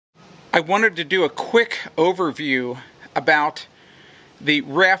I wanted to do a quick overview about the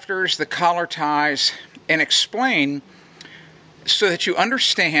rafters, the collar ties, and explain so that you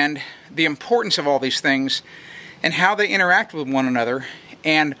understand the importance of all these things and how they interact with one another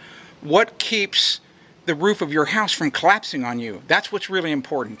and what keeps the roof of your house from collapsing on you. That's what's really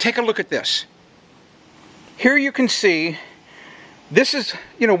important. Take a look at this. Here you can see this is,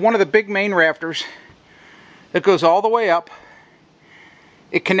 one of the big main rafters that goes all the way up.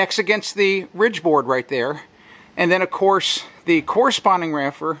 It connects against the ridge board right there. And then, of course, the corresponding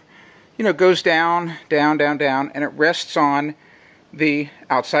rafter, goes down, down, down, down, and it rests on the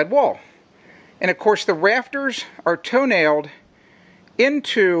outside wall. And, of course, the rafters are toe-nailed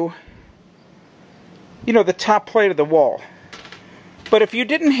into, the top plate of the wall. But if you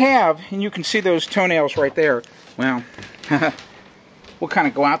didn't have, and you can see those toenails right there, well, we'll kind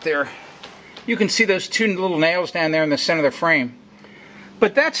of go out there. You can see those two little nails down there in the center of the frame.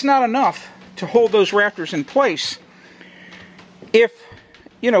 But that's not enough to hold those rafters in place. If,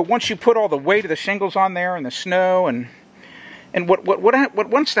 once you put all the weight of the shingles on there and the snow, and what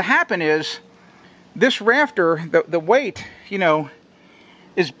wants to happen is this rafter, the weight,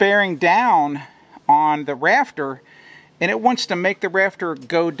 is bearing down on the rafter, and it wants to make the rafter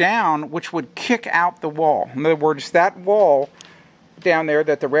go down, which would kick out the wall. In other words, that wall down there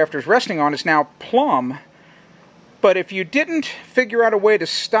that the rafter is resting on is now plumb. But if you didn't figure out a way to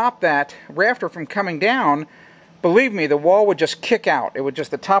stop that rafter from coming down, believe me, the wall would just kick out. It would just,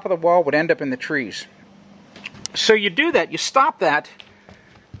 the top of the wall would end up in the trees. So you do that, you stop that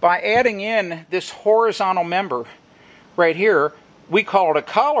by adding in this horizontal member right here. We call it a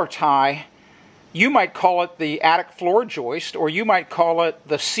collar tie. You might call it the attic floor joist, or you might call it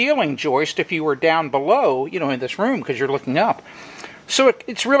the ceiling joist if you were down below, in this room because you're looking up. So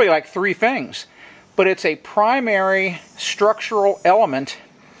it's really like three things. But it's a primary structural element,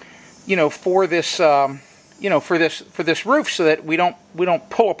 for this, for this roof, so that we don't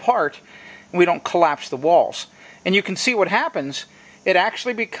pull apart and we don't collapse the walls. And you can see what happens. It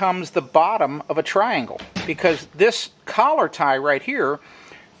actually becomes the bottom of a triangle, because this collar tie right here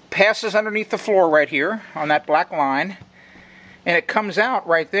passes underneath the floor right here on that black line, and it comes out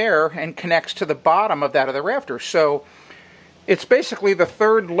right there and connects to the bottom of that other rafter. So it's basically the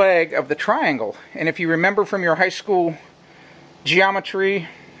third leg of the triangle. And if you remember from your high school geometry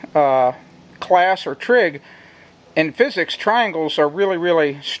class or trig, in physics, triangles are really,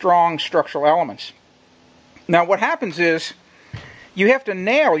 really strong structural elements. Now what happens is you have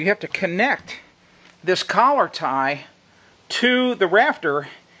to connect this collar tie to the rafter,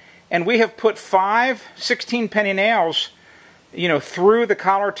 and we have put 5 16-penny nails, through the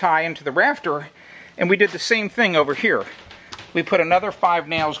collar tie into the rafter, and we did the same thing over here. We put another 5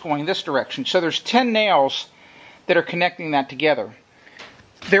 nails going this direction. So there's 10 nails that are connecting that together.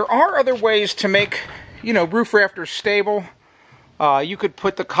 There are other ways to make, roof rafters stable. You could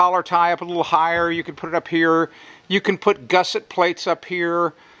put the collar tie up a little higher. You could put it up here. You can put gusset plates up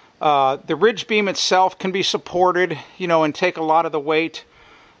here. The ridge beam itself can be supported, and take a lot of the weight.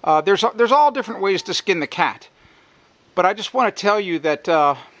 There's all different ways to skin the cat. But I just want to tell you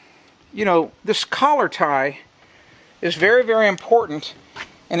that, this collar tie is very, very important.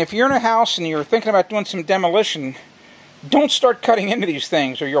 And if you're in a house and you're thinking about doing some demolition, don't start cutting into these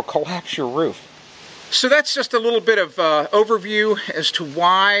things or you'll collapse your roof. So that's just a little bit of overview as to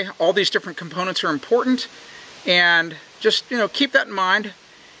why all these different components are important. And just, keep that in mind.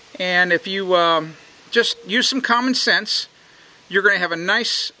 And if you just use some common sense, you're going to have a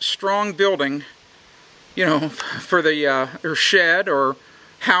nice, strong building, for the your shed or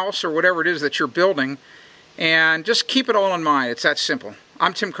house or whatever it is that you're building. And just keep it all in mind. It's that simple.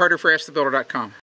 I'm Tim Carter for AskTheBuilder.com.